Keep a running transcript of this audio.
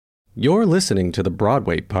You're listening to the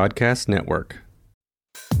Broadway Podcast Network.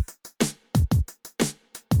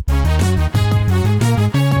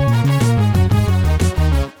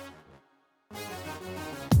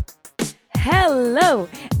 Hello,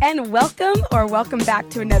 and welcome back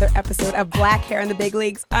to another episode of Black Hair in the Big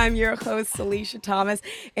Leagues. I'm your host, Celicia Thomas,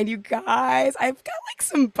 and you guys, I've got like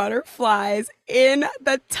some butterflies in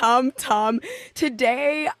the tum-tum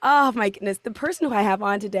today. Oh my goodness, the person who I have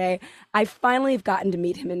on today, I finally have gotten to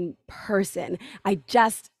meet him in person. I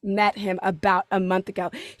just met him about a month ago.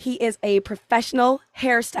 He is a professional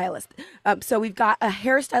hairstylist. So we've got a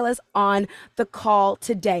hairstylist on the call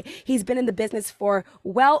today. He's been in the business for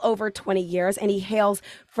well over 20 years, and he hails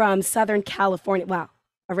from Southern California. Wow.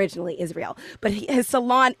 Originally Israel, but his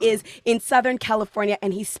salon is in Southern California,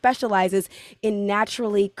 and he specializes in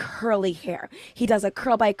naturally curly hair. He does a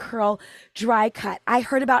curl by curl dry cut. I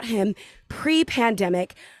heard about him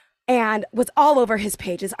pre-pandemic and was all over his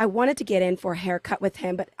pages. I wanted to get in for a haircut with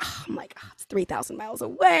him, but I'm like, it's 3,000 miles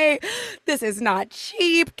away. This is not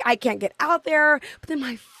cheap. I can't get out there. But then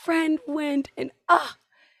my friend went, and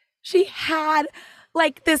she had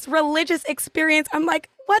like this religious experience. I'm like,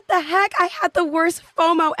 what the heck? I had the worst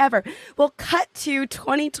FOMO ever. Well, cut to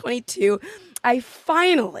 2022. I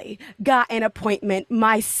finally got an appointment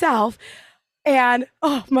myself. And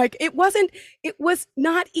it was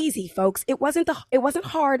not easy, folks. It wasn't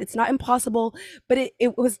hard. It's not impossible, but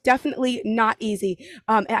it was definitely not easy.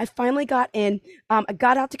 And I finally got in. I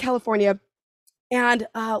got out to California, and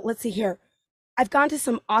let's see here. I've gone to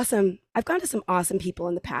some awesome people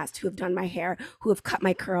in the past who have done my hair, who have cut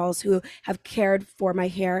my curls, who have cared for my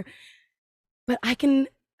hair. But I can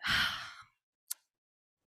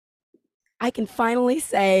finally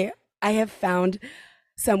say I have found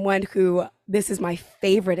someone who this is my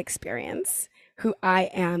favorite experience, who I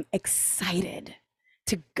am excited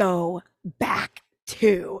to go back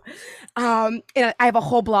to. And I have a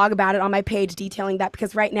whole blog about it on my page detailing that,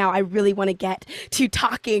 because right now I really want to get to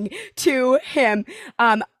talking to him.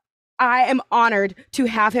 I am honored to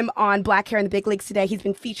have him on Black Hair in the Big Leagues today. He's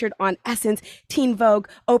been featured on Essence, Teen Vogue,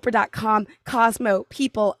 Oprah.com, Cosmo,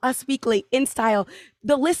 People, Us Weekly, InStyle.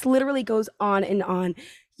 The list literally goes on and on.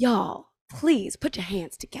 Y'all, please put your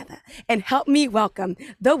hands together and help me welcome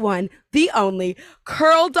the one, the only,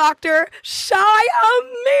 Curl Doctor Shai Amiel.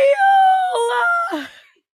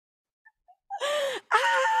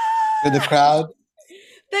 For the crowd?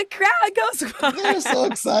 The crowd goes wild. They're so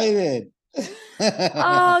excited.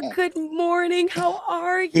 Good morning. How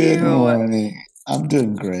are you? Good morning. I'm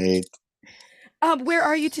doing great. Where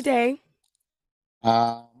are you today?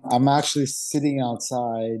 I'm actually sitting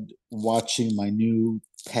outside watching my new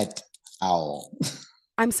pet owl.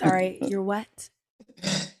 I'm sorry, you're what?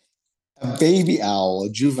 A baby owl, a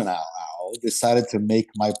juvenile owl, decided to make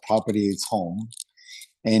my property its home,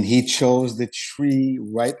 and he chose the tree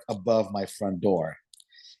right above my front door.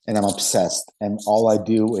 And I'm obsessed. And all I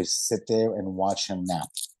do is sit there and watch him nap.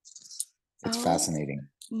 It's fascinating.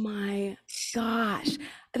 My gosh.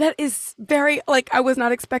 That is very, I was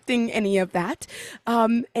not expecting any of that.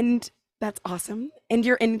 And that's awesome. And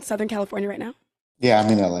you're in Southern California right now? Yeah,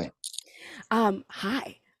 I'm in LA.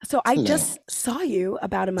 Hi. So I just saw you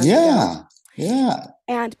about a month ago. Yeah.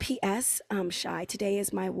 And P.S., Shai, today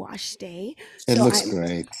is my wash day. It looks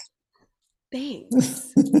great.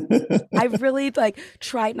 Thanks. I really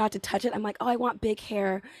tried not to touch it. I'm like, I want big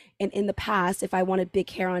hair. And in the past, if I wanted big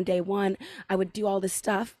hair on day one, I would do all this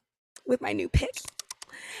stuff with my new pick.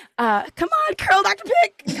 Come on, Curl Dr.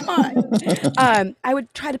 Pick. Come on. I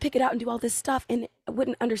would try to pick it out and do all this stuff, and I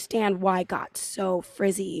wouldn't understand why it got so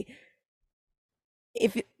frizzy.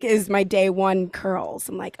 If it is my day one curls,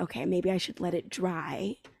 I'm like, okay, maybe I should let it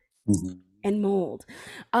dry and mold.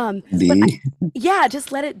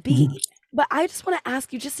 Just let it be. But I just want to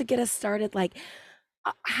ask you, just to get us started,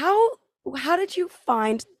 how did you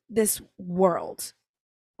find this world,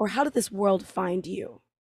 or how did this world find you?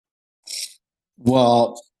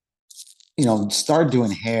 Well, started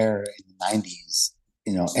doing hair in the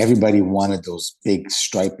 90s. Everybody wanted those big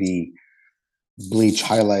stripy bleach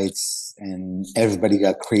highlights, and everybody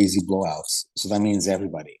got crazy blowouts. So that means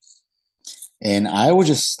everybody. And I would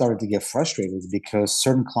just started to get frustrated because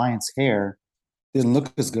certain clients' hair didn't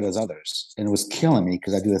look as good as others. And it was killing me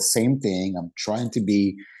because I do the same thing. I'm trying to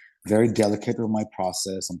be very delicate with my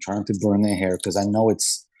process. I'm trying to burn their hair because I know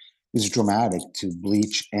it's dramatic to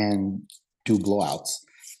bleach and do blowouts.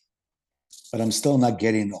 But I'm still not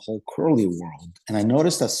getting the whole curly world. And I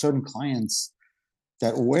noticed that certain clients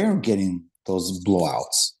that were getting those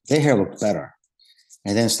blowouts, their hair looked better.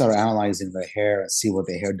 And then started analyzing their hair and see what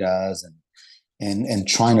their hair does, and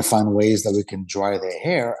trying to find ways that we can dry their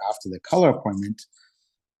hair after the color appointment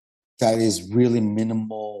that is really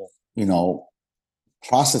minimal,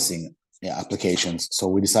 processing applications. So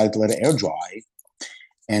we decided to let it air dry.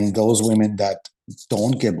 And those women that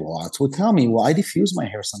don't get blowouts would tell me, well, I diffuse my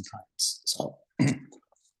hair sometimes. So I'm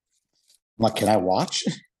like, can I watch?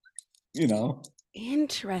 you know?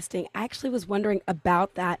 Interesting. I actually was wondering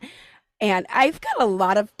about that. And I've got a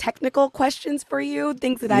lot of technical questions for you,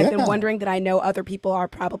 things that I've been Yeah. wondering that I know other people are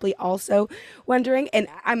probably also wondering. And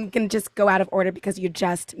I'm going to just go out of order because you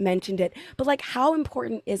just mentioned it. But like, how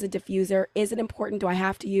important is a diffuser? Is it important? Do I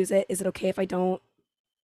have to use it? Is it okay if I don't?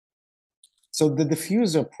 So the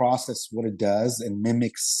diffuser process, what it does, it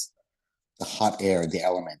mimics the hot air, the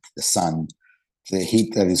element, the sun, the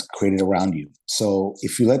heat that is created around you. So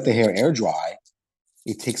if you let the hair air dry,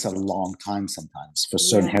 it takes a long time sometimes for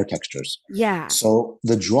certain Yeah. hair textures. Yeah. So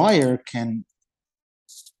the dryer can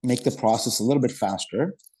make the process a little bit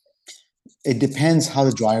faster. It depends how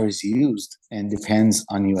the dryer is used and depends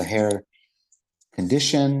on your hair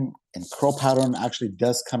condition, and curl pattern actually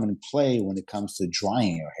does come into play when it comes to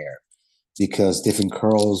drying your hair because different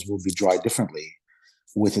curls will be dried differently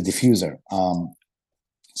with a diffuser.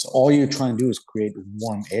 So all you're trying to do is create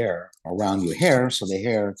warm air around your hair so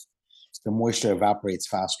the moisture evaporates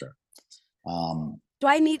faster. Um, Do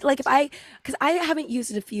I need like if I because I haven't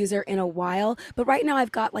used a diffuser in a while, but right now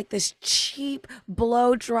I've got like this cheap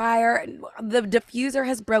blow dryer. And the diffuser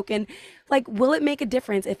has broken. Like, will it make a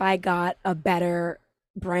difference if I got a better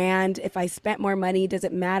brand? If I spent more money, does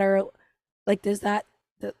it matter? Like, the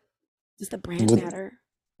does the brand with matter?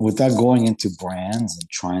 without going into brands and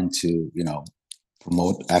trying to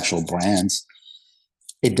promote actual brands,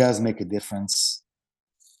 it does make a difference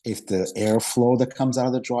if the airflow that comes out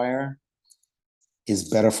of the dryer is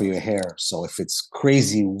better for your hair. So if it's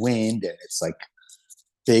crazy wind and it's like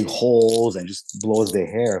big holes and just blows the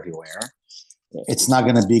hair everywhere, it's not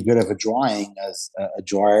going to be good of a drying as a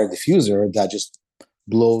dryer diffuser that just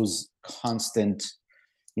blows constant,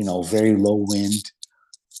 very low wind,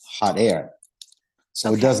 hot air. So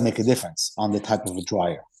it Okay. does make a difference on the type of a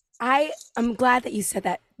dryer. I'm glad that you said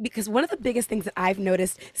that because one of the biggest things that I've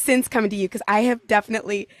noticed since coming to you, because I have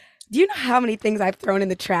definitely, do you know how many things I've thrown in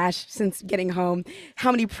the trash since getting home?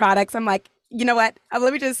 How many products? I'm like, you know what?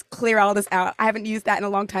 Let me just clear all this out. I haven't used that in a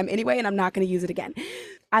long time anyway, and I'm not going to use it again.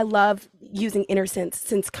 I love using InnerSense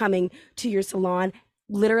since coming to your salon.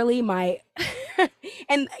 Literally, my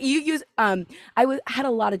and you use had a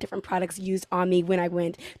lot of different products used on me when I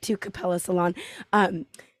went to Capella Salon. Um,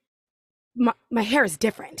 my hair is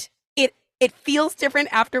different. It feels different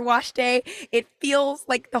after wash day. It feels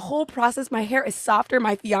like the whole process. My hair is softer.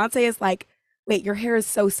 My fiance is like, "Wait, your hair is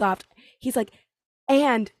so soft." He's like,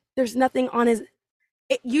 and there's nothing on his.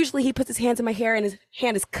 Usually, he puts his hands in my hair, and his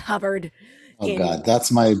hand is covered Oh in. God,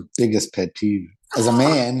 that's my biggest pet peeve. As a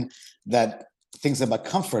man that thinks about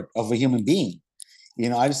comfort of a human being,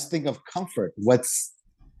 I just think of comfort. What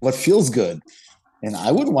feels good, and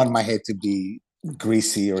I wouldn't want my head to be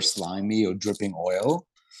greasy or slimy or dripping oil.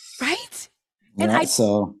 Right? And I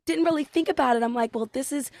So didn't really think about it. I'm like, well,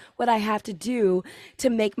 this is what I have to do to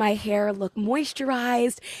make my hair look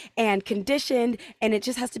moisturized and conditioned, and it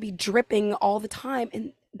just has to be dripping all the time.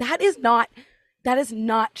 And that is not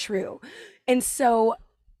true. And so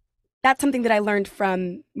that's something that I learned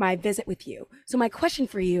from my visit with you. So my question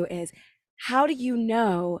for you is, how do you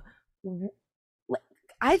know?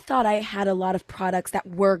 I thought I had a lot of products that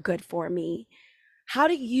were good for me. How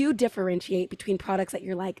do you differentiate between products that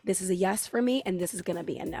you're like, this is a yes for me and this is going to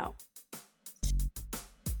be a no?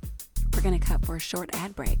 We're going to cut for a short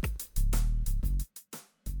ad break.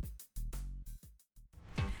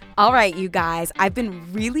 All right, you guys, I've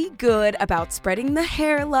been really good about spreading the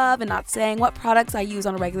hair love and not saying what products I use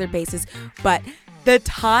on a regular basis, but the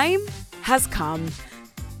time has come.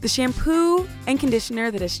 The shampoo and conditioner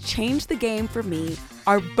that has changed the game for me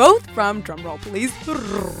are both from, drumroll please,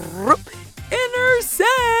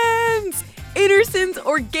 InnerSense! InnerSense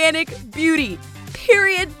Organic Beauty,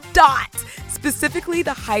 period, dot. Specifically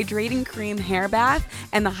the Hydrating Cream Hair Bath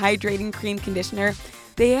and the Hydrating Cream Conditioner.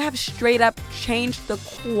 They have straight up changed the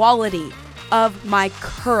quality of my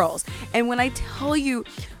curls. And when I tell you,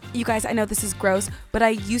 you guys, I know this is gross, but I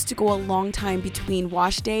used to go a long time between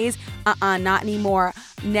wash days. Not anymore.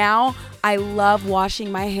 Now, I love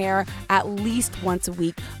washing my hair at least once a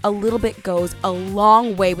week. A little bit goes a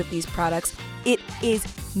long way with these products. It is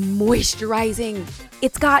moisturizing.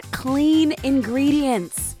 It's got clean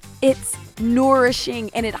ingredients. It's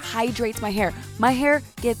nourishing and it hydrates my hair. My hair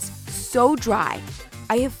gets so dry.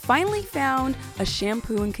 I have finally found a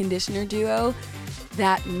shampoo and conditioner duo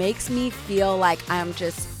that makes me feel like I'm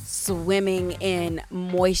just swimming in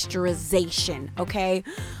moisturization, okay?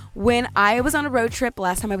 When I was on a road trip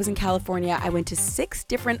last time I was in California, I went to 6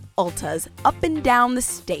 different Ultas up and down the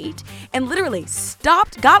state and literally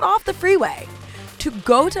got off the freeway to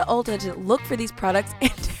go to Ulta to look for these products,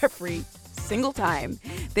 and every single time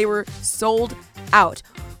they were sold out.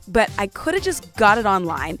 But I could have just got it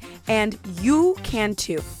online, and you can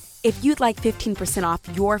too. If you'd like 15% off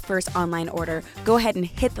your first online order, go ahead and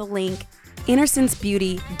hit the link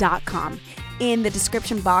innersensebeauty.com in the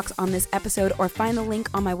description box on this episode, or find the link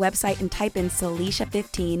on my website and type in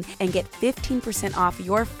Salisha15 and get 15% off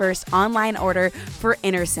your first online order for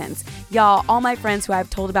InnerSense. Y'all, all my friends who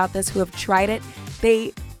I've told about this, who have tried it,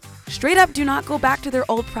 they straight up do not go back to their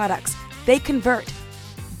old products. They convert,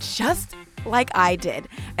 just like I did.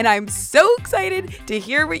 And I'm so excited to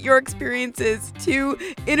hear what your experience is to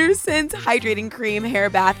InnerSense Hydrating Cream,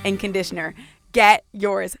 Hair Bath, and Conditioner. Get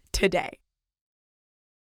yours today.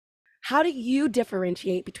 How do you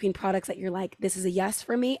differentiate between products that you're like, this is a yes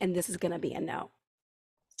for me and this is going to be a no?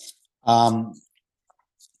 I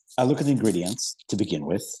look at the ingredients to begin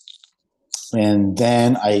with, and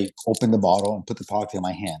then I open the bottle and put the product in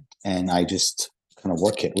my hand, and I just kind of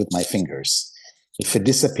work it with my fingers. If it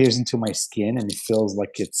disappears into my skin and it feels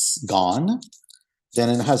like it's gone, then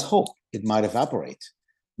it has hope. It might evaporate.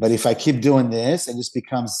 But if I keep doing this, it just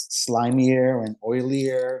becomes slimier and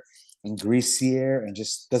oilier and greasier and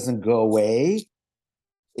just doesn't go away.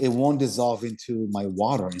 It won't dissolve into my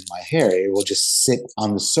water in my hair. It will just sit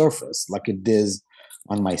on the surface like it does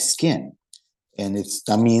on my skin. And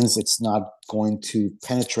that means it's not going to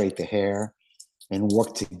penetrate the hair and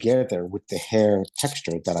work together with the hair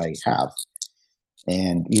texture that I have.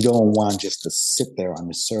 And you don't want just to sit there on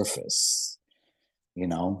the surface.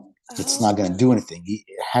 It's not going to do anything. It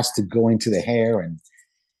has to go into the hair and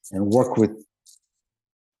work with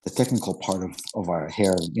the technical part of our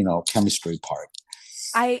hair, chemistry part.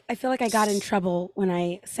 I feel like I got in trouble when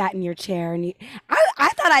I sat in your chair, and I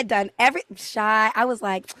thought I'd done Shai. I was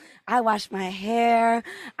like, I washed my hair.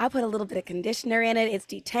 I put a little bit of conditioner in it. It's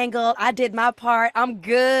detangled. I did my part. I'm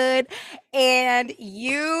good. And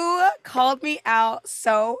you called me out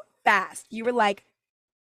so fast. You were like,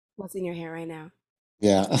 what's in your hair right now?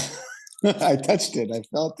 Yeah. I touched it. I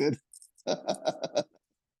felt it.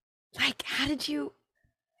 Like, how did you?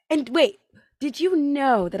 And wait, did you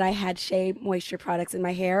know that I had Shea Moisture products in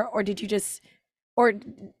my hair, or did you just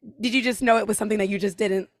know it was something that you just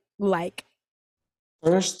didn't like?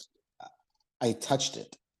 First, I touched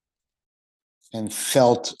it and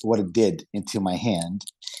felt what it did into my hand.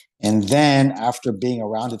 And then after being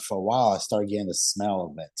around it for a while, I started getting the smell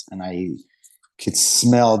of it. And I could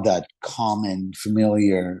smell that common,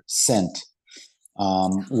 familiar scent,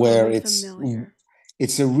 where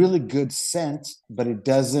it's a really good scent, but it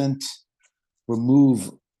doesn't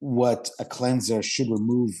remove what a cleanser should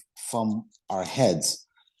remove from our heads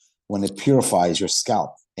when it purifies your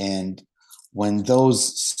scalp. And when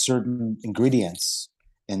those certain ingredients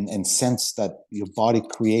and scents that your body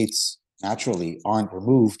creates naturally aren't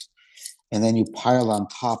removed, and then you pile on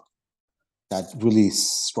top that really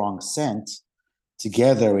strong scent,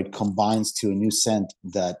 together it combines to a new scent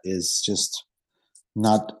that is just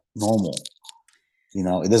not normal.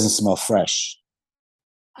 It doesn't smell fresh.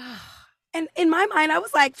 And in my mind, I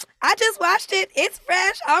was like, I just washed it. It's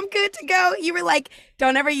fresh. I'm good to go. You were like,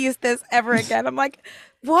 don't ever use this ever again. I'm like,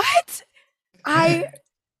 what? And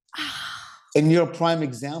you're a prime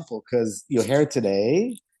example, because your hair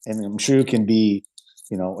today, and I'm sure you can be,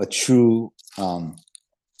 a true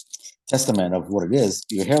testament of what it is.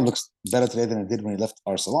 Your hair looks better today than it did when you left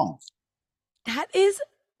our salon. That is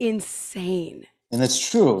insane. And it's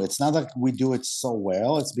true. It's not like we do it so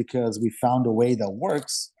well. It's because we found a way that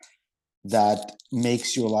works, that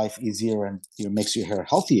makes your life easier and makes your hair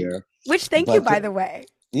healthier. Which, thank you, by the way.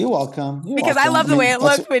 You're welcome. Because I love the way it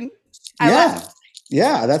looked when I left.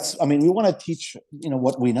 Yeah. We want to teach,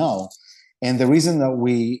 what we know. And the reason that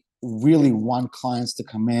we really want clients to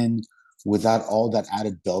come in without all that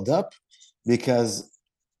added buildup, because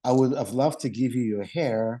I would have loved to give you your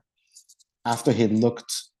hair after he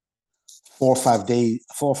looked 4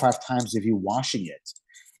 or 5 times of you washing it.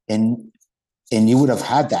 And you would have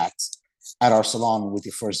had that at our salon with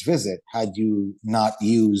your first visit, had you not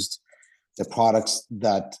used the products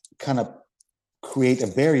that kind of create a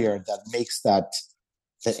barrier that makes the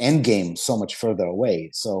end game so much further away.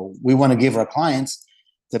 So we want to give our clients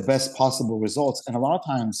the best possible results. And a lot of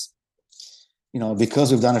times,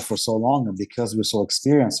 because we've done it for so long, and because we're so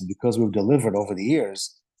experienced, and because we've delivered over the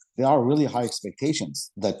years, there are really high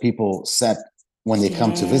expectations that people set when they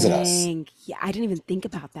come to visit us. Yeah, I didn't even think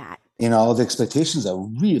about that. The expectations are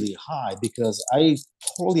really high, because I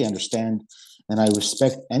totally understand and I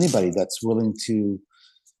respect anybody that's willing to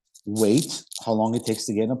wait how long it takes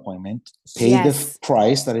to get an appointment, pay the Yes.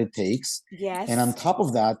 price that it takes, and on Yes. top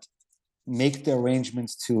of that, make the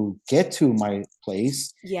arrangements to get to my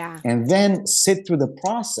place, Yeah. and then sit through the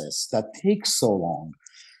process that takes so long.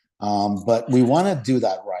 But we want to do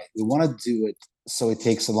that right. We want to do it so it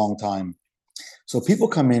takes a long time. So people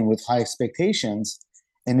come in with high expectations,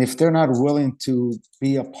 and if they're not willing to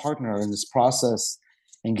be a partner in this process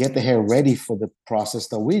and get the hair ready for the process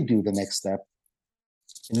that we do, the next step,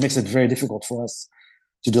 it makes it very difficult for us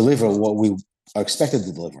to deliver what we are expected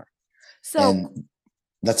to deliver. So, And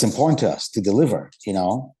that's important to us to deliver, you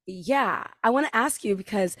know? yeah, I want to ask you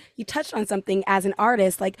because you touched on something as an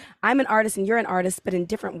artist. Like, I'm an artist and you're an artist, but in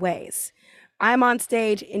different ways. I'm on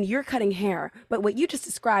stage and you're cutting hair, but what you just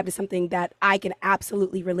described is something that I can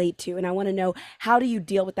absolutely relate to. And I want to know, how do you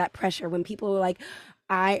deal with that pressure when people are like,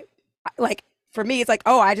 I, like, for me, it's like,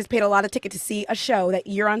 oh, I just paid a lot of ticket to see a show that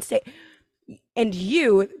you're on stage. And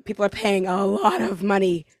you, people are paying a lot of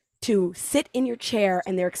money to sit in your chair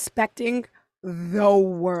and they're expecting the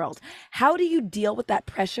world. How do you deal with that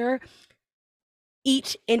pressure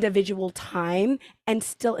each individual time and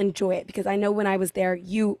still enjoy it? Because I know when I was there,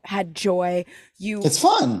 you had joy. You, It's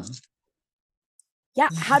fun. yeah.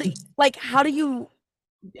 How do you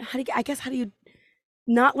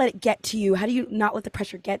not let it get to you? How do you not let the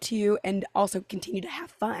pressure get to you and also continue to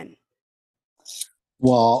have fun?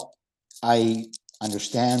 Well, I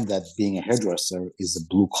understand that being a hairdresser is a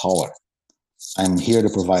blue collar. I'm here to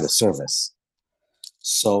provide a service.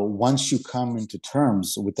 So once you come into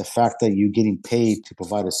terms with the fact that you're getting paid to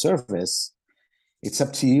provide a service, it's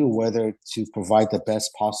up to you whether to provide the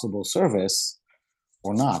best possible service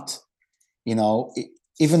or not. You know,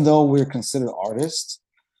 even though we're considered artists,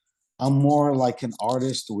 I'm more like an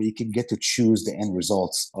artist where you can get to choose the end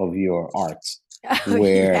results of your art. Oh,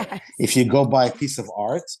 Where if yes. you go buy a piece of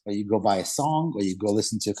art, or you go buy a song, or you go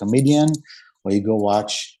listen to a comedian, or you go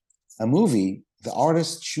watch a movie, the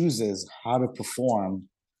artist chooses how to perform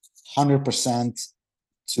 100%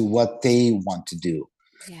 to what they want to do.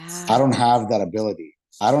 I Yeah. don't have that ability.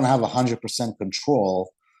 I don't have 100%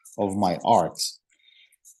 control of my art.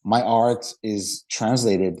 My art is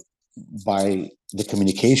translated by the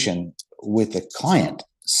communication with the client.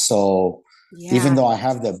 So even Yeah. though I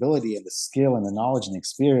have the ability and the skill and the knowledge and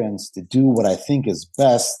experience to do what I think is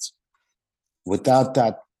best, without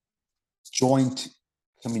that joint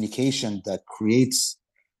communication that creates,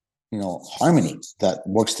 harmony that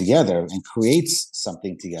works together and creates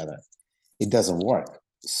something together, it doesn't work.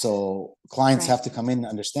 So clients Right. have to come in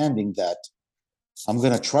understanding that I'm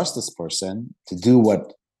going to trust this person to do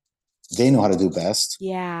what they know how to do best.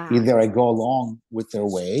 Yeah. Either I go along with their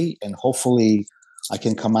way and hopefully I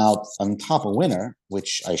can come out on top, a winner,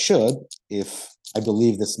 which I should if I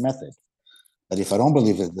believe this method. But if I don't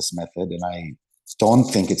believe in this method and I don't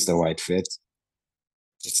think it's the right fit,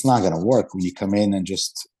 it's not going to work when you come in and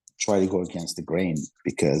just try to go against the grain,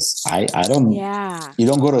 because I don't, Yeah. you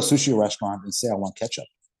don't go to a sushi restaurant and say, I want ketchup.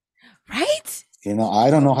 Right?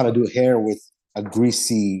 I don't know how to do hair with a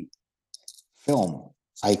greasy film.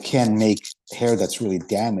 I can make hair that's really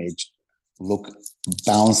damaged look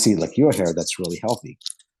bouncy like your hair that's really healthy.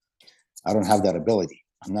 I don't have that ability.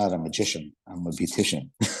 I'm not a magician. I'm a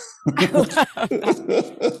beautician. I love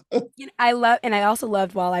that. I love, and I also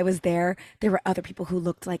loved while I was there were other people who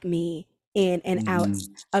looked like me in and out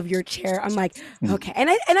Mm-hmm. of your chair. I'm like, okay. And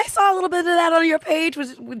I saw a little bit of that on your page,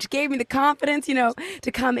 which gave me the confidence,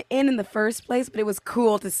 to come in the first place. But it was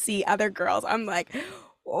cool to see other girls. I'm like,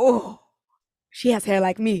 oh, she has hair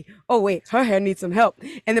like me. Oh wait, her hair needs some help.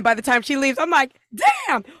 And then by the time she leaves, I'm like,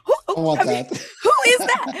 damn, I want I mean, that. who is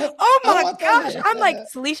that? Oh I my want gosh. I'm like, that.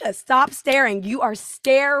 Celicia, stop staring. You are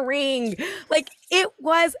staring. Like it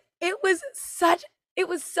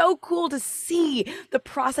was so cool to see the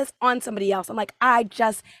process on somebody else. I'm like, I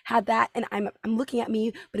just had that and I'm looking at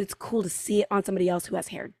me, but it's cool to see it on somebody else who has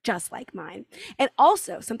hair just like mine. And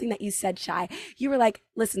also something that you said, Shai, you were like,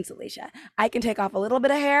 listen, Celicia, I can take off a little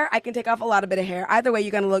bit of hair, I can take off a lot of bit of hair. Either way,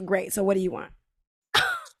 you're gonna look great. So what do you want?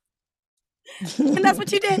 And that's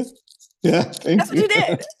what you did. Yeah, That's thank what you. you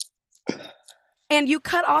did. And you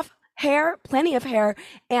cut off hair, plenty of hair.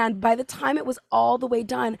 And by the time it was all the way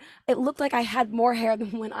done, it looked like I had more hair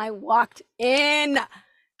than when I walked in.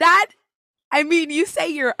 That, I mean, you say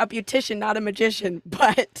you're a beautician, not a magician,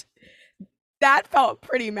 but that felt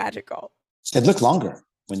pretty magical. It looked longer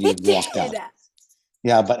when you It walked out. did.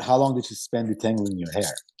 Yeah, but how long did you spend detangling your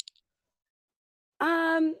hair?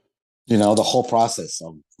 Um, The whole process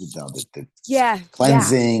of the yeah, yeah,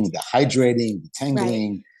 cleansing, the hydrating, the right.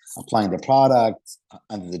 tangling, applying the product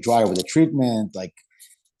under the dryer with the treatment. Like,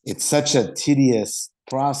 it's such a tedious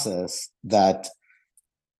process that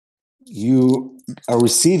you are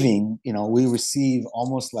receiving, we receive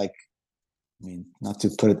almost like, I mean, not to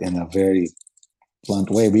put it in a very blunt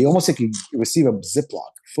way, but you almost like you receive a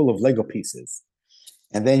Ziploc full of Lego pieces,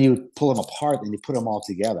 and then you pull them apart and you put them all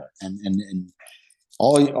together, and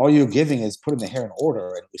all you're giving is putting the hair in order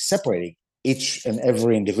and separating each and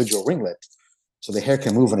every individual ringlet so the hair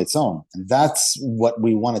can move on its own. And that's what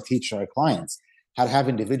we want to teach our clients, how to have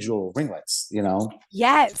individual ringlets.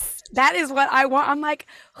 Yes, that is what I want. I'm like,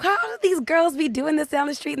 how do these girls be doing this down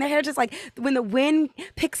the street and their hair just like when the wind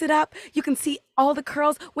picks it up, you can see all the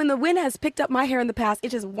curls. When the wind has picked up my hair in the past,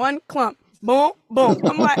 it's just one clump. Boom, boom.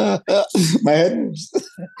 I'm like, My head.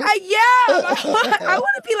 I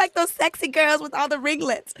want to be like those sexy girls with all the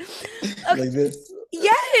ringlets. Okay, Like this.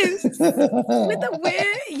 yes, with the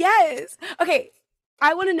wind. Yes. Okay,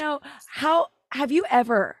 I want to know how have you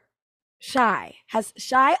ever Shai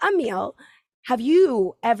Amiel, have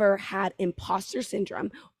you ever had imposter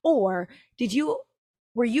syndrome? Or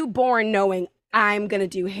were you born knowing I'm gonna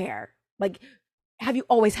do hair? Like, have you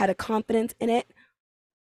always had a confidence in it?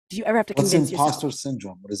 Did you ever have to What's convince imposter yourself?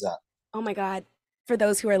 syndrome? What is that? Oh my God. For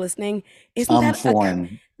those who are listening, isn't I'm that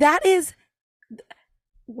foreign. that is,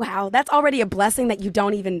 wow, that's already a blessing that you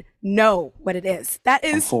don't even know what it is. That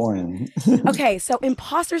I'm is, foreign. okay. So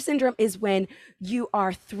imposter syndrome is when you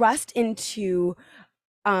are thrust into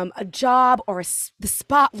a job or the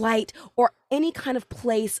spotlight or any kind of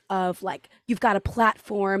place of like you've got a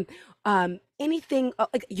platform, anything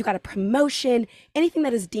like you got a promotion, anything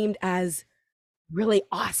that is deemed as really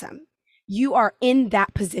awesome. You are in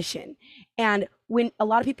that position. And when a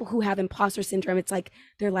lot of people who have imposter syndrome, it's like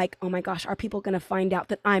they're like, oh my gosh, are people going to find out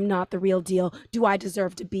that I'm not the real deal? Do I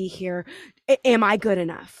deserve to be here? Am I good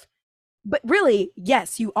enough? But really,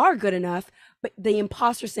 yes, you are good enough. But the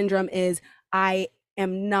imposter syndrome is I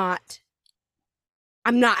am not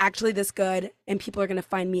I'm not actually this good and people are going to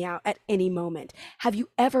find me out at any moment. Have you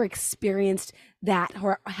ever experienced that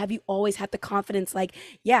or have you always had the confidence like,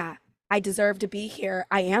 yeah, I deserve to be here.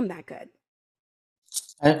 I am that good.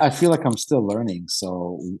 I feel like I'm still learning.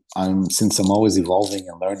 So since I'm always evolving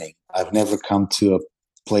and learning, I've never come to a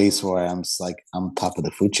place where like I'm top of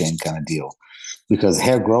the food chain kind of deal because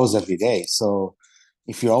hair grows every day. So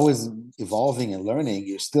if you're always evolving and learning,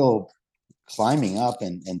 you're still climbing up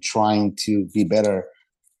and trying to be better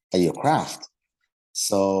at your craft.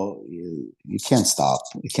 So you can't stop.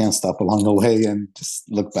 You can't stop along the way and just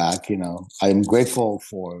look back. I'm grateful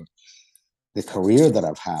for the career that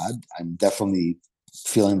I've had. I'm definitely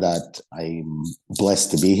feeling that I'm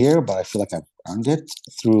blessed to be here, but I feel like I've earned it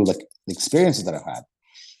through like the experiences that I've had.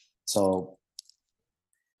 So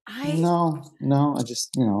I no, I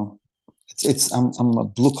just I'm a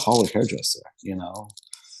blue collar hairdresser.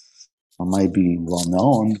 I might be well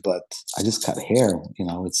known, but I just cut hair.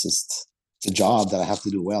 It's a job that I have to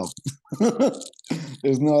do well.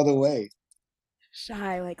 There's no other way.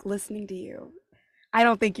 Shy like listening to you. I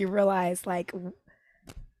don't think you realize like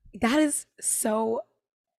that is so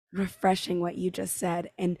refreshing what you just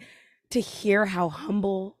said and to hear how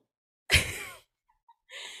humble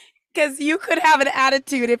because you could have an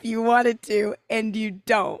attitude if you wanted to and you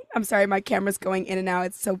don't. I'm sorry, my camera's going in and out.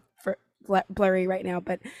 It's so blurry right now,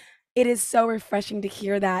 but it is so refreshing to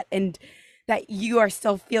hear that and that you are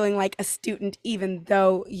still feeling like a student even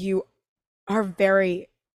though are very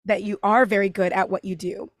you are very good at what you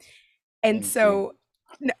do. And Thank you. so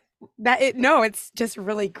it's just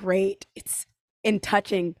really great. It's in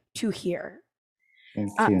touching to hear. Thank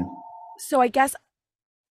Uh, you. so I guess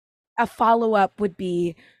a follow up would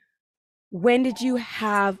be when did you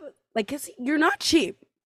have like 'cause you're not cheap,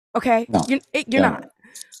 okay? No, You're yeah. not.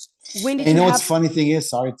 When And did you what's have funny thing is,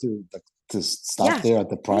 sorry to stop yeah, there at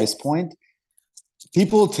the price please. point.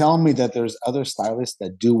 People tell me that there's other stylists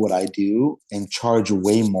that do what I do and charge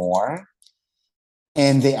way more.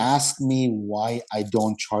 And they ask me why I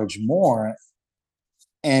don't charge more.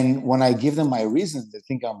 And when I give them my reasons, they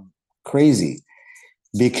think I'm crazy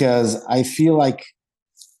because I feel like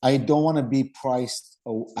I don't want to be priced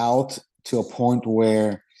out to a point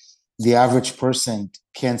where the average person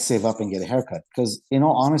can't save up and get a haircut. Because, in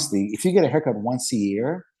all honesty, if you get a haircut once a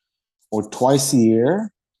year or twice a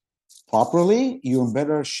year properly, you're in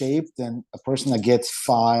better shape than a person that gets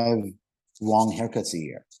five wrong haircuts a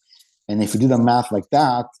year. And if you do the math like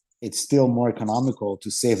that, it's still more economical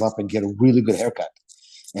to save up and get a really good haircut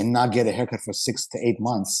and not get a haircut for 6 to 8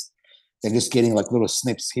 months than just getting like little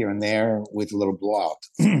snips here and there with a little blowout.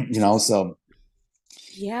 So and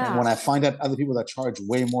Yeah. when I find out other people that charge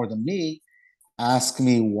way more than me ask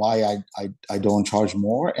me why I don't charge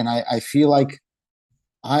more, and I feel like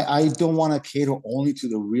I don't want to cater only to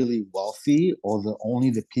the really wealthy or only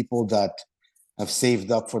the people that have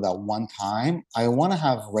saved up for that one time. I want to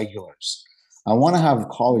have regulars. I want to have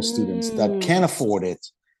college students that can afford it.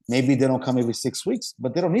 Maybe they don't come every 6 weeks,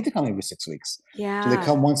 but they don't need to come every 6 weeks. So they Yeah.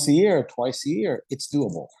 come once a year, twice a year. It's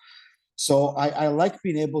doable. So I like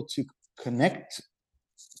being able to connect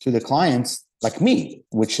to the clients like me,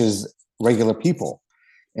 which is regular people.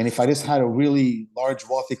 And if I just had a really large,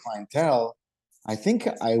 wealthy clientele, I think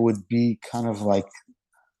I would be kind of like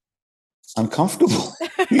uncomfortable,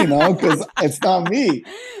 because it's not me,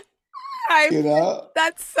 I you know?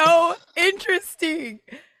 That's so interesting.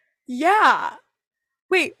 Yeah.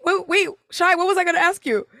 Wait, Shai, what was I going to ask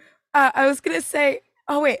you? I was going to say,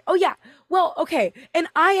 oh, wait. Oh, yeah. Well, okay. And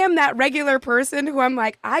I am that regular person who I'm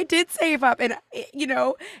like, I did save up and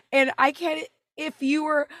I can't, if you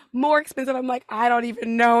were more expensive, I'm like, I don't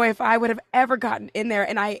even know if I would have ever gotten in there.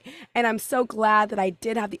 And I'm so glad that I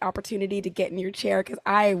did have the opportunity to get in your chair because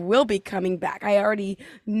I will be coming back. I already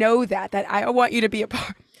know that I want you to be a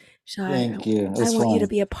part. Shai, Thank you. I It's want you to fun.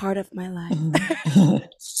 be a part of my life.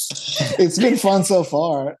 It's been fun so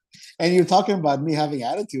far. And you're talking about me having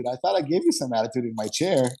attitude. I thought I gave you some attitude in my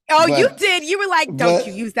chair, Oh, you but did. You were like, don't but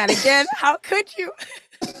you use that again. How could you?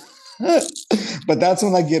 but that's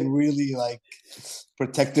when I get really like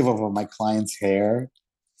protective of my client's hair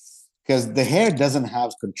because the hair doesn't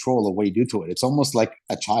have control of what you do to it. It's almost like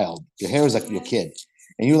a child. Your hair is like your Yes. kid,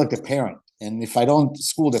 and you're like the parent. And if I don't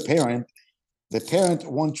school the parent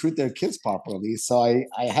won't treat their kids properly. So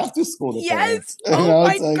I have to school the parent. Yes. Oh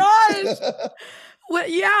It's my like gosh. Well,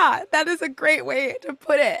 yeah, that is a great way to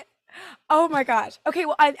put it. Oh my gosh. Okay,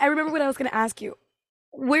 well, I remember what I was going to ask you.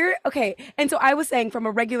 Okay, and so I was saying from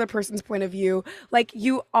a regular person's point of view, like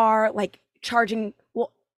you are like charging,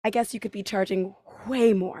 well, I guess you could be charging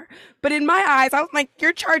way more. But in my eyes, I was like,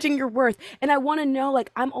 you're charging your worth. And I want to know,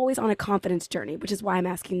 like, I'm always on a confidence journey, which is why I'm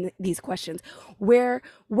asking these questions. When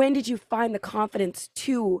did you find the confidence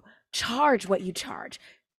to charge what you charge?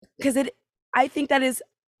 Because I think that is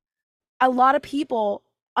a lot of people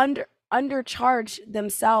undercharge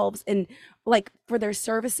themselves and like for their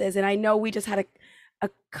services. And I know we just had a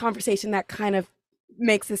conversation that kind of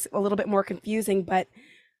makes this a little bit more confusing, but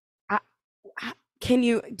I, do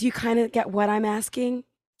you kind of get what I'm asking?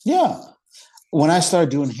 yeah. When I started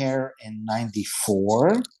doing hair in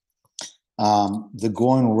 '94, the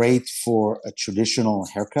going rate for a traditional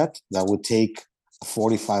haircut that would take a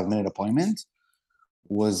 45-minute appointment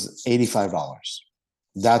was $85.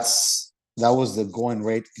 That was the going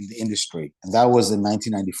rate in the industry, and that was in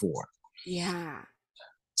 1994. Yeah.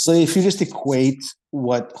 So if you just equate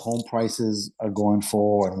what home prices are going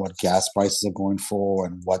for and what gas prices are going for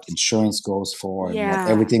and what insurance goes for and what Yeah.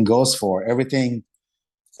 everything goes for, everything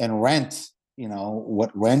and rent,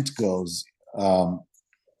 what rent goes,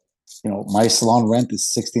 my salon rent is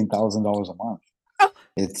 $16,000 a month. Oh,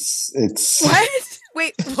 It's what?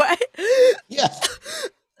 Wait, what? yeah,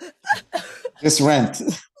 this rent.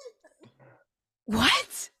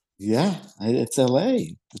 What? Yeah, it's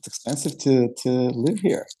LA. It's expensive to live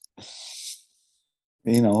here.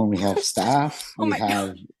 We have staff, Oh we my God.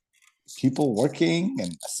 have people working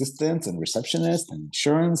and assistants and receptionists and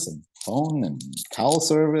insurance and phone and call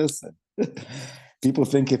service. And people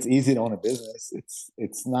think it's easy to own a business.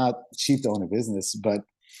 It's not cheap to own a business, but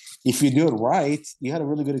if you do it right, you had a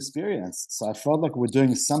really good experience. So I felt like we're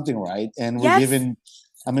doing something right, and we're Yes. given.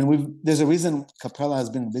 I mean, there's a reason Capella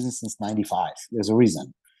has been in business since '95. There's a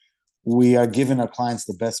reason. We are giving our clients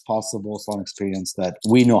the best possible salon experience that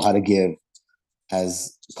we know how to give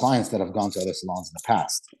as clients that have gone to other salons in the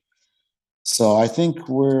past. So I think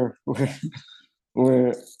we're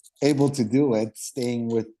able to do it, staying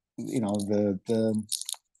with the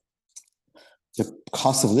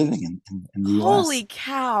cost of living in the Holy U.S.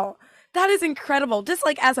 cow. That is incredible. Just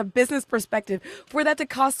like as a business perspective, for that to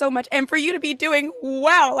cost so much and for you to be doing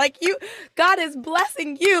well. Like God is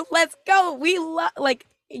blessing you. Let's go. We love, like,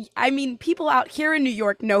 I mean, people out here in New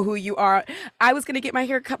York know who you are. I was going to get my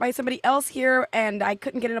hair cut by somebody else here and I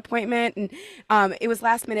couldn't get an appointment and it was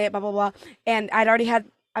last minute, blah, blah, blah. And I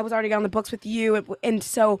was already on the books with you. And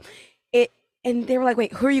so it, and they were like,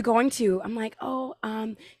 "Wait, who are you going to?" I'm like, "Oh,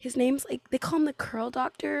 his name's like they call him the Curl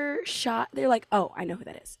Doctor Shot." They're like, "Oh, I know who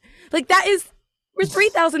that is." Like that is we're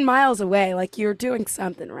 3,000 miles away. Like you're doing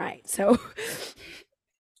something right. So,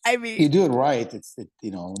 I mean, You do it right.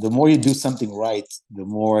 The more you do something right, the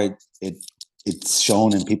more it's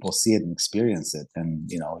shown and people see it and experience it. And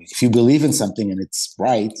if you believe in something and it's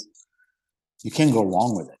right, you can't go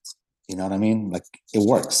wrong with it. You know what I mean? Like it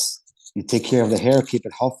works. You take care of the hair, keep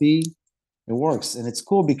it healthy. It works, and it's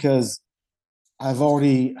cool because I've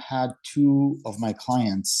already had two of my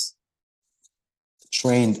clients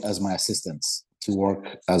trained as my assistants to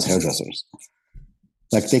work as hairdressers.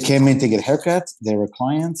 Like they came in to get haircuts, they were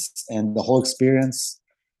clients, and the whole experience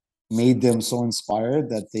made them so inspired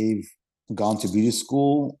that they've gone to beauty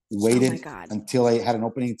school, Oh my waited God. until I had an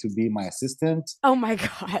opening to be my assistant, Oh my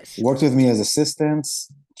gosh. worked with me as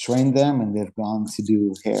assistants, trained them, and they've gone to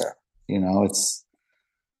do hair. You know, it's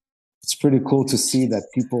pretty cool to see that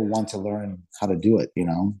people want to learn how to do it, you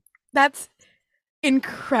know? That's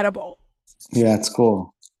incredible. Yeah, it's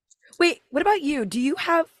cool. Wait, what about you? Do you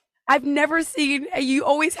have I've never seen you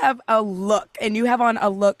always have a look and you have on a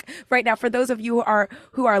look right now for those of you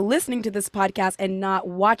who are listening to this podcast and not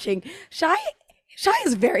watching. Shai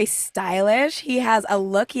is very stylish. He has a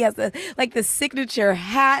look. He has the signature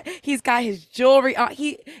hat. He's got his jewelry on.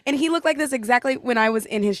 He looked like this exactly when I was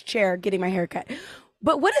in his chair getting my hair cut.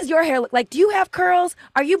 But what does your hair look like? Do you have curls?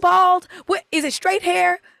 Are you bald? What is it straight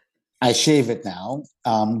hair? I shave it now.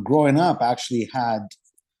 Growing up, I actually had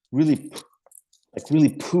really really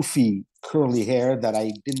poofy curly hair that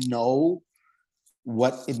I didn't know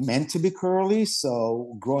what it meant to be curly.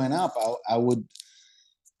 So growing up, I would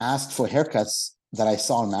ask for haircuts that I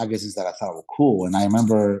saw in magazines that I thought were cool. And I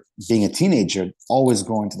remember being a teenager, always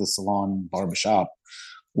going to the salon barbershop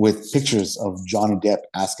with pictures of Johnny Depp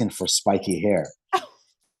asking for spiky hair.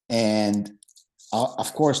 And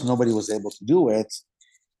of course, nobody was able to do it.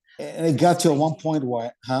 And it got to one point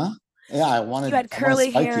where, yeah, You had I wanted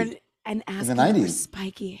curly hair spiky and in the asking for 90s.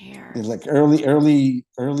 spiky hair. It's like early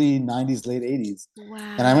 90s, late 80s.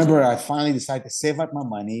 And I remember Wow. I finally decided to save up my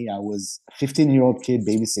money. I was a 15-year-old kid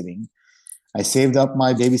babysitting. I saved up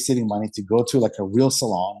my babysitting money to go to like a real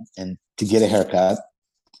salon and to get a haircut.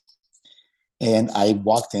 And I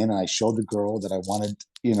walked in and I showed the girl that I wanted,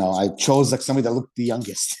 I chose like somebody that looked the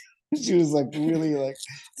youngest. She was like really like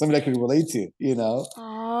somebody I could relate to. And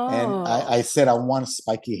Oh. I said, I want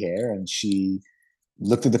spiky hair. And she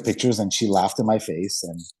looked at the pictures and she laughed in my face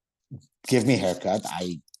and gave me a haircut.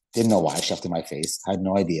 I didn't know why she laughed in my face. I had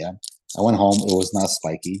no idea. I went home. It was not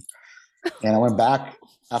spiky. And I went back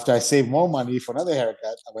after I saved more money for another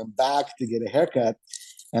haircut. I went back to get a haircut.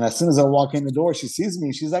 And as soon as I walk in the door, she sees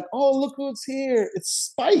me. She's like, "Oh, look who's here. It's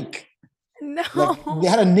Spike." Like they No.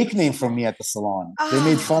 had a nickname for me at the salon. They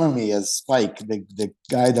made fun of Ah. me as Spike, the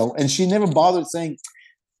guy that, and she never bothered saying,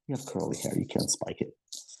 "You have curly hair. You can't spike it."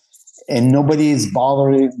 And nobody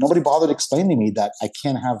bothered explaining to me that I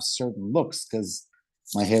can't have certain looks because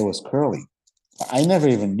my hair was curly. I never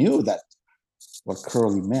even knew that what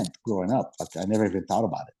curly meant growing up. Like I never even thought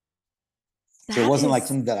about it. So it That wasn't like is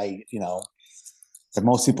something that that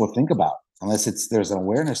most people think about unless there's an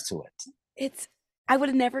awareness to it. it's I would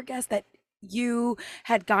have never guessed that you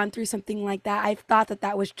had gone through something like that. I thought that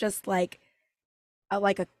that was just like a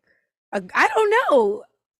I don't know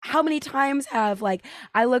how many times have like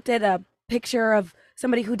I looked at a picture of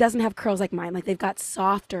somebody who doesn't have curls like mine, like they've got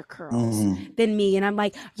softer curls Mm-hmm. than me, and I'm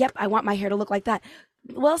like, yep, I want my hair to look like that.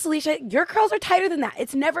 Well, Celicia, your curls are tighter than that.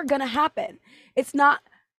 It's never gonna happen. It's not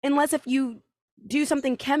unless if you do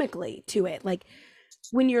something chemically to it. Like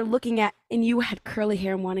when you're looking at and you had curly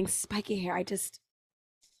hair and wanting spiky hair, I just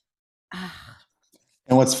ah,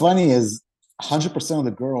 And what's funny is 100% of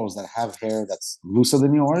the girls that have hair that's looser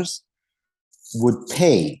than yours would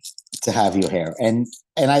pay to have your hair. And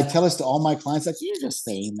I tell this to all my clients, like, you're just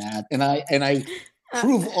saying that. And I uh,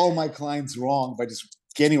 prove all my clients wrong by just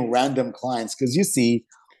getting random clients. Because you see,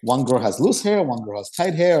 one girl has loose hair, one girl has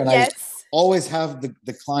tight hair. And I yes. always have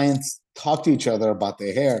the clients talk to each other about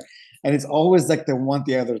their hair. And it's always like they want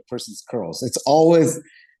the other person's curls. It's always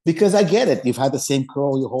because I get it. You've had the same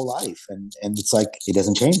curl your whole life. And it's like it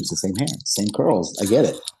doesn't change. It's the same hair, same curls. I get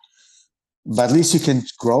it. But at least you can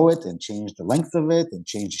grow it and change the length of it and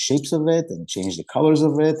change the shapes of it and change the colors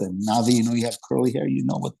of it. And now that you know you have curly hair, you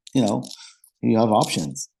have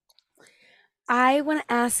options. I want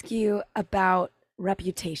to ask you about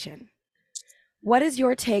reputation. What is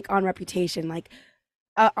your take on reputation? Like,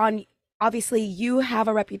 on obviously you have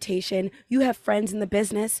a reputation. You have friends in the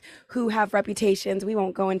business who have reputations. We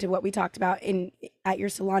won't go into what we talked about in at your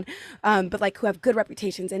salon, but like who have good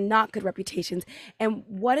reputations and not good reputations. And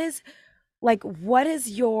what is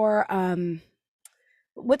your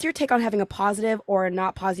what's your take on having a positive or a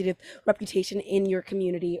not positive reputation in your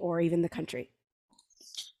community or even the country?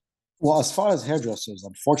 Well, as far as hairdressers,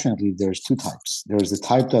 unfortunately, there's two types. There's the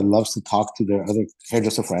type that loves to talk to their other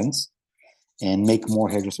hairdresser friends and make more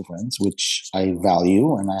hairdresser friends, which I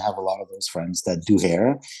value. And I have a lot of those friends that do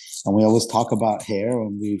hair. And we always talk about hair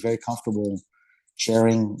and we're very comfortable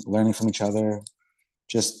sharing, learning from each other,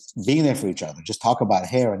 just being there for each other. Just talk about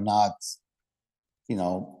hair and not,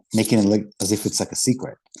 making it look as if it's like a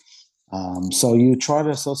secret. So you try to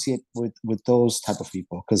associate with those type of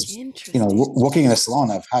people because Interesting. working in a salon,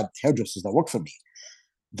 I've had hairdressers that work for me,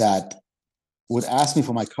 that would ask me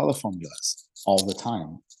for my color formulas all the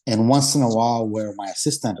time. And once in a while, where my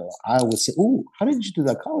assistant or I would say, "Oh, how did you do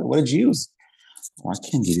that color? What did you use?" "Oh, I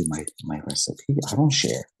can't give you my recipe. I don't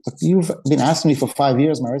share." "But you've been asking me for 5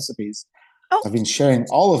 years my recipes. Oh, I've been sharing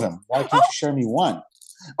all of them. Why can't oh, you share me one?"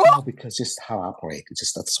 oh. "Oh, because just how I operate. It's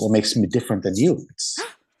just that's what makes me different than you." It's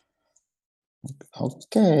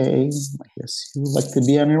okay. I guess you like to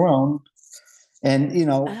be on your own. And in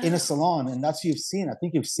a Oh, salon, and that's you've seen. I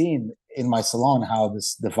think you've seen in my salon how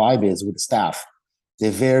the vibe is with the staff. They're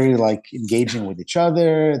very like engaging with each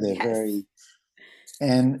other. They're yes. very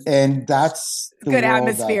and that's the Good world that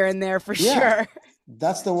atmosphere in there for yeah, sure.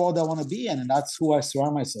 that's the world I want to be in, and that's who I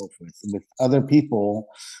surround myself with other people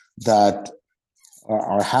that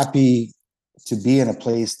are happy to be in a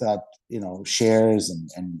place that shares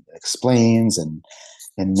and explains and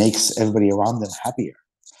makes everybody around them happier.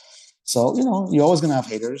 So you're always going to have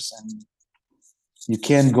haters, and you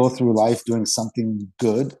can't go through life doing something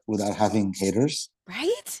good without having haters.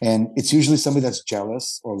 Right? And it's usually somebody that's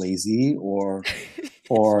jealous or lazy or It's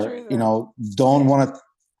or true though. don't want to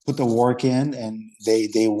put the work in, and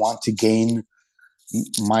they want to gain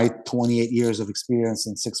my 28 years of experience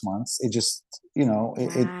in 6 months. It just it Wow.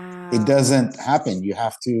 doesn't happen. You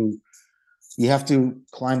have to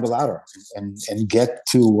climb the ladder and get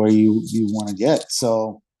to where you want to get.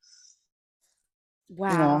 So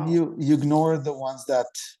Wow. you ignore the ones that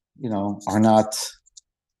are not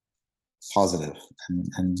positive,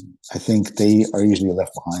 and I think they are usually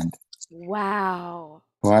left behind. Wow.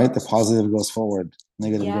 Right, the positive goes forward,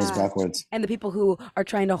 negative goes Yeah. backwards. And the people who are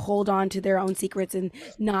trying to hold on to their own secrets and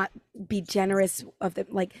not be generous of them,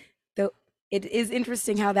 like the it is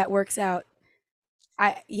interesting how that works out.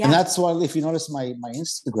 And Yeah. that's why, if you notice my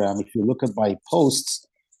Instagram, if you look at my posts,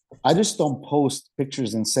 I just don't post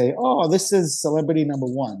pictures and say, "Oh, this is celebrity number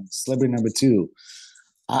one, celebrity number two."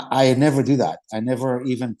 I never do that. I never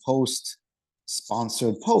even post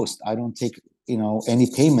sponsored posts. I don't take any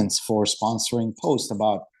payments for sponsoring posts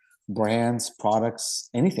about brands, products,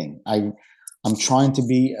 anything. I'm trying to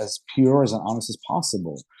be as pure as and honest as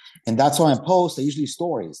possible, and that's why I post. I usually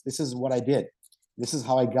stories. This is what I did. This is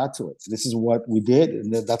how I got to it. This is what we did,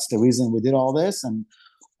 and that's the reason we did all this. And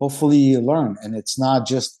hopefully you learn. And it's not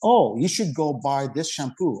just, "Oh, you should go buy this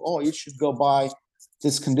shampoo. Oh, you should go buy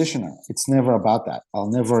this conditioner." It's never about that.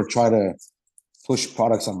 I'll never try to push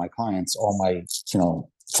products on my clients or my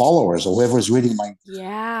followers or whoever's reading my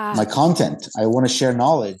Yeah. content. I want to share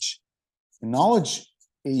knowledge. Knowledge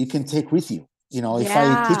you can take with you. If I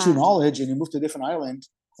teach you Yeah. knowledge and you move to a different island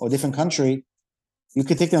or a different country, you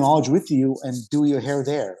can take the knowledge with you and do your hair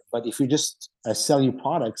there. But if you just sell you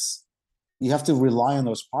products, you have to rely on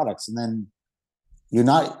those products, and then you're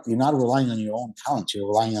not relying on your own talent. You're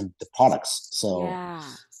relying on the products. So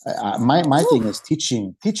Yeah. my Whew. thing is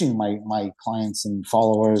teaching my clients and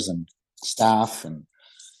followers and staff and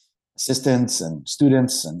assistants and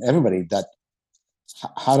students and everybody that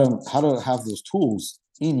how to have those tools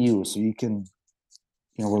in you so you can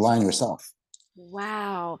rely on yourself.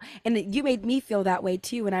 Wow. And you made me feel that way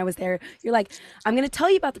too when I was there. You're like, I'm going to tell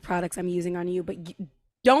you about the products I'm using on you, but you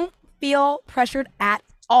don't feel pressured at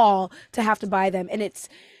all to have to buy them. And it's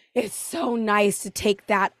so nice to take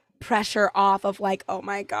that pressure off of like, oh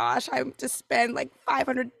my gosh, I have to spend like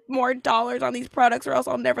 500 more dollars on these products or else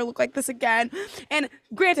I'll never look like this again. And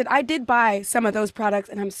granted, I did buy some of those products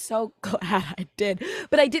and I'm so glad I did,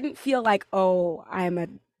 but I didn't feel like, oh, I'm a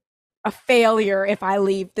failure if I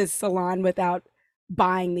leave this salon without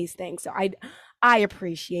buying these things. So I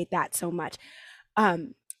appreciate that so much.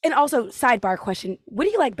 Um and also sidebar question, what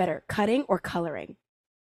do you like better, cutting or coloring?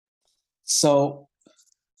 So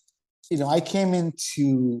I came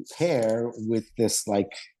into hair with this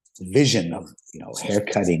like vision of hair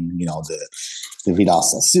cutting, the Vidal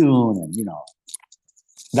Sassoon, and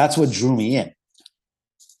that's what drew me in.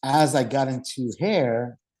 As I got into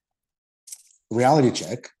hair, reality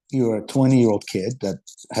check, you're a 20-year-old kid that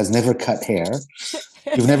has never cut hair.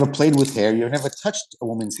 You've never played with hair. You've never touched a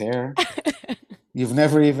woman's hair. You've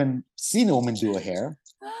never even seen a woman do a hair.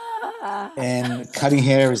 And cutting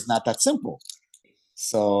hair is not that simple.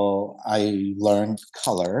 So I learned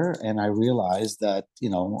color, and I realized that,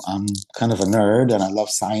 I'm kind of a nerd and I love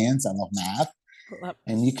science, I love math. Love-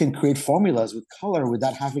 And you can create formulas with color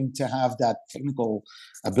without having to have that technical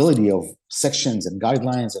ability of sections and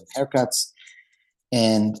guidelines and haircuts.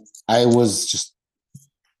 And I was just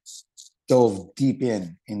dove deep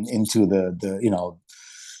into the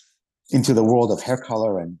world of hair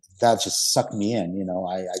color, and that just sucked me in.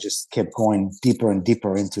 I just kept going deeper and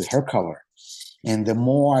deeper into hair color. And the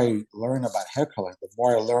more I learn about hair color, the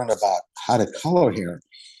more I learn about how to color hair.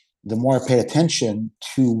 the more I paid attention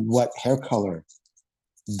to what hair color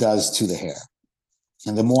does to the hair.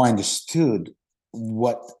 And the more I understood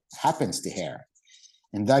what happens to hair.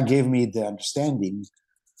 And that gave me the understanding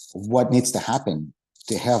of what needs to happen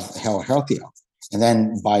to have hair healthier. And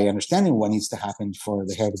then by understanding what needs to happen for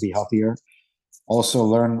the hair to be healthier, also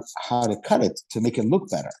learn how to cut it to make it look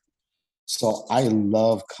better. So I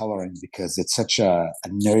love coloring because it's such a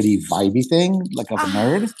nerdy, vibey thing, like of a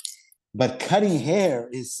nerd. But cutting hair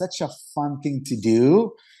is such a fun thing to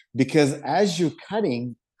do because as you're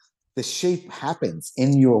cutting, the shape happens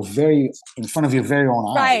in front of your very own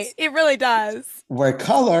eyes. Right. It really does. Where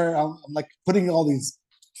color, I'm like putting all these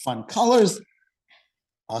fun colors.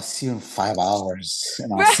 I'll see you in 5 hours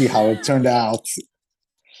and I'll see how it turned out.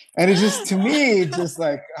 And it's just, to me, just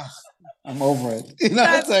like, I'm over it.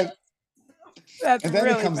 It's like, and then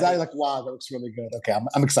really it comes funny. out, you're like, wow, that looks really good. Okay,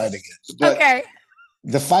 I'm excited again. But okay.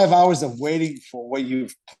 The 5 hours of waiting for what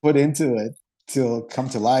you've put into it to come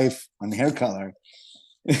to life on hair color,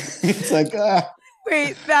 it's like,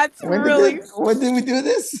 wait, that's when did we do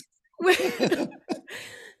this?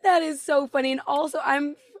 That is so funny. And also,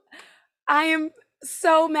 I am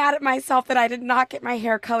so mad at myself that I did not get my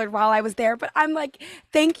hair colored while I was there. But I'm like,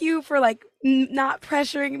 thank you for like not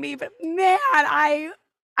pressuring me. But man, I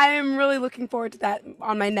am really looking forward to that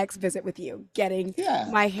on my next visit with you, getting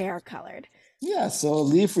my hair colored. Yeah, so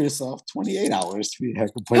leave for yourself 28 hours for your hair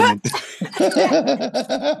appointment.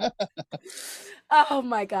 Oh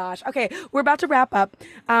my gosh. Okay, we're about to wrap up.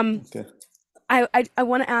 Okay. I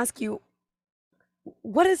want to ask you,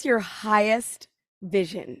 what is your highest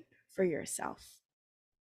vision for yourself?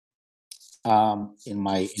 In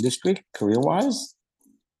my industry, career-wise?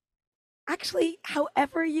 Actually,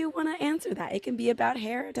 however you want to answer that. It can be about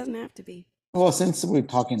hair. It doesn't have to be. Well, since we're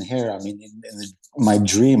talking hair, I mean, in my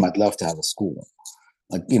dream, I'd love to have a school,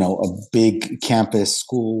 like, a big campus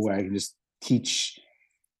school where I can just teach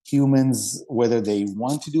humans whether they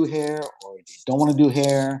want to do hair or they don't want to do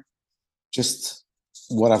hair, just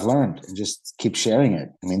what I've learned and just keep sharing it.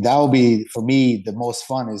 I mean, that will be, for me, the most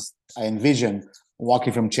fun is I envision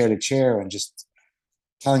walking from chair to chair and just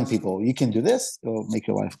telling people, you can do this, it'll make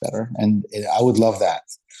your life better. And I would love that.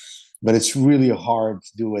 But it's really hard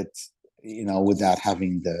to do it, without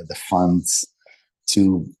having the funds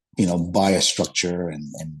to, buy a structure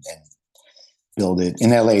and build it.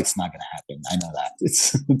 In LA, it's not going to happen. I know that.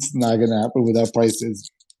 It's not going to happen without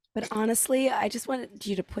prices. But honestly, I just wanted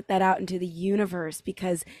you to put that out into the universe,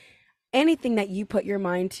 because anything that you put your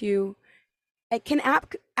mind to, it can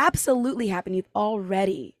absolutely happen. You've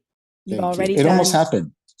already It almost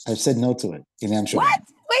happened. I've said no to it in Amsterdam. What?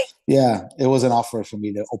 Wait. Yeah, it was an offer for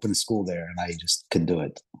me to open a school there, and I just couldn't do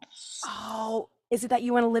it. Oh, is it that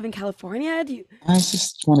you want to live in California? I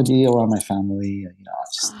just want to be around my family. I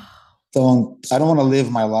don't want to live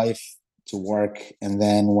my life to work, and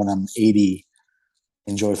then when I'm 80,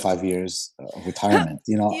 enjoy 5 years of retirement.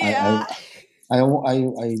 Yeah. I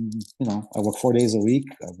work 4 days a week.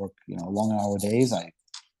 I work, long hour days. I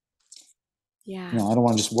don't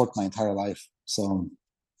want to just work my entire life. So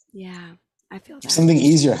yeah, I feel that. If something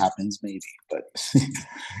easier happens, maybe, but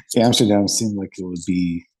Amsterdam seemed like it would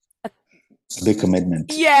be a big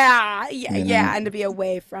commitment. Yeah. And to be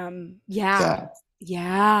away from, yeah.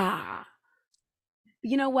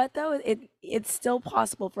 You know what though? It's still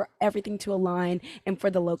possible for everything to align and for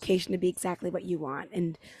the location to be exactly what you want.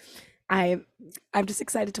 And I'm just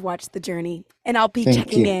excited to watch the journey, and I'll be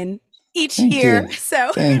checking in each year.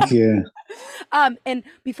 So thank you. And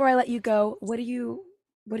before I let you go, what are you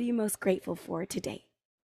most grateful for today?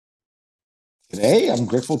 Today, I'm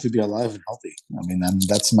grateful to be alive and healthy. I mean,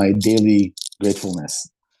 that's my daily gratefulness,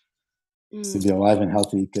 to be alive and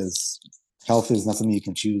healthy, because health is not something you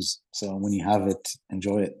can choose. So when you have it,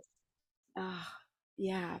 enjoy it.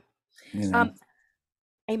 Yeah.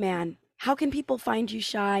 Amen. How can people find you,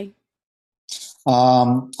 Shai?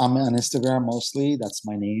 I'm on Instagram mostly. That's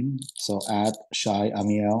my name. So at Shai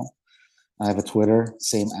Amiel. I have a Twitter,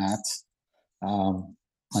 same at.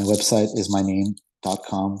 My website is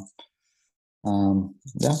myname.com.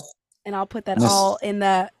 Yeah. And I'll put that all in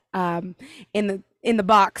the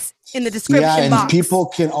box, in the description box. Yeah, and people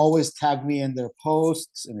can always tag me in their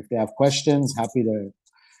posts, and if they have questions, happy to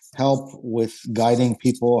help with guiding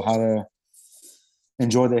people how to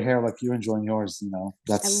enjoy their hair like you're enjoying yours.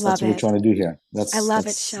 That's what we're trying to do here. I love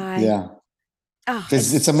it, Shai. Yeah.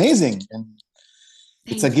 Because it's amazing. And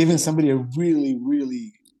it's like giving somebody a really,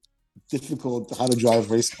 really difficult how to drive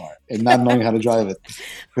race car and not knowing how to drive it.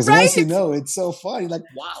 Because once you know, it's so fun. You're like,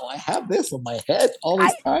 wow, I have this on my head all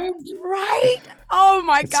this time. Right. Oh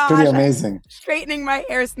my gosh. It's pretty amazing. Straightening my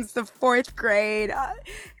hair since the 4th grade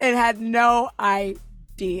and had no idea.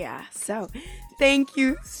 Yeah. So thank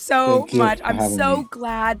you so Thank you much. for I'm having so me.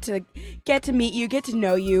 glad to get to meet you, get to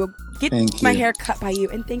know you, get Thank my you. hair cut by you.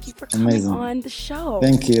 And thank you for coming Amazing. on the show.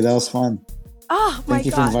 Thank you. That was fun. Oh, my Thank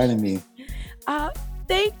you for gosh. inviting me.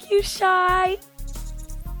 Thank you, Shai.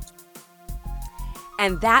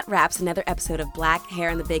 And that wraps another episode of Black Hair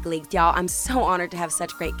in the Big Leagues. Y'all, I'm so honored to have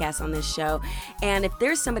such great guests on this show. And if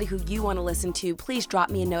there's somebody who you want to listen to, please drop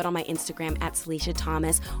me a note on my Instagram at Celicia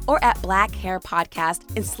Thomas or at Black Hair Podcast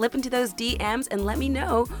and slip into those DMs and let me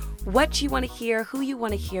know what you want to hear, who you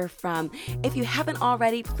want to hear from. If you haven't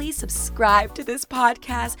already, please subscribe to this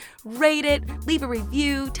podcast, rate it, leave a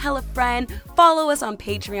review, tell a friend, follow us on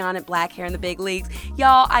Patreon at Black Hair in the Big Leagues.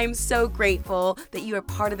 Y'all, I am so grateful that you are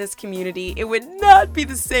part of this community. It would not be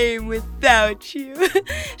the same without you.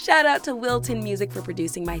 Shout out to Wilton Music for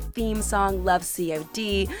producing my theme song, Love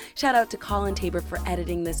COD. Shout out to Colin Tabor for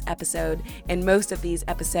editing this episode and most of these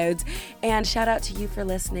episodes. And shout out to you for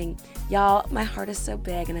listening. Y'all, my heart is so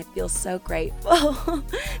big and I feel so grateful.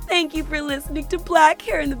 Thank you for listening to Black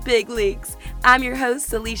Hair in the Big Leagues. I'm your host,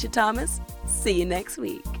 Celicia Thomas. See you next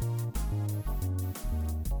week.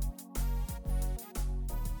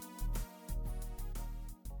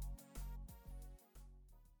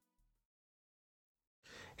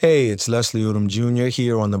 Hey, it's Leslie Odom Jr.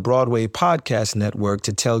 here on the Broadway Podcast Network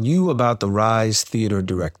to tell you about the Rise Theater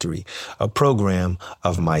Directory, a program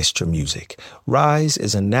of Maestra Music. Rise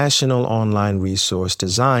is a national online resource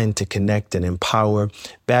designed to connect and empower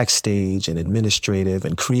backstage and administrative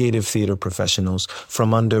and creative theater professionals from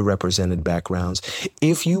underrepresented backgrounds.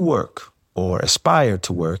 If you work or aspire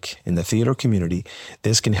to work in the theater community,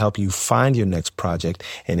 this can help you find your next project.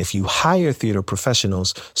 And if you hire theater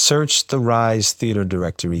professionals, search the Rise Theater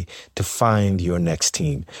Directory to find your next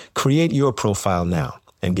team. Create your profile now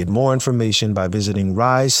and get more information by visiting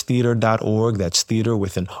risetheater.org. That's theater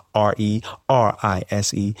with an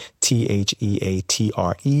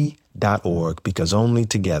RERISETHEATRE.org, because only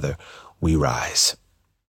together we rise.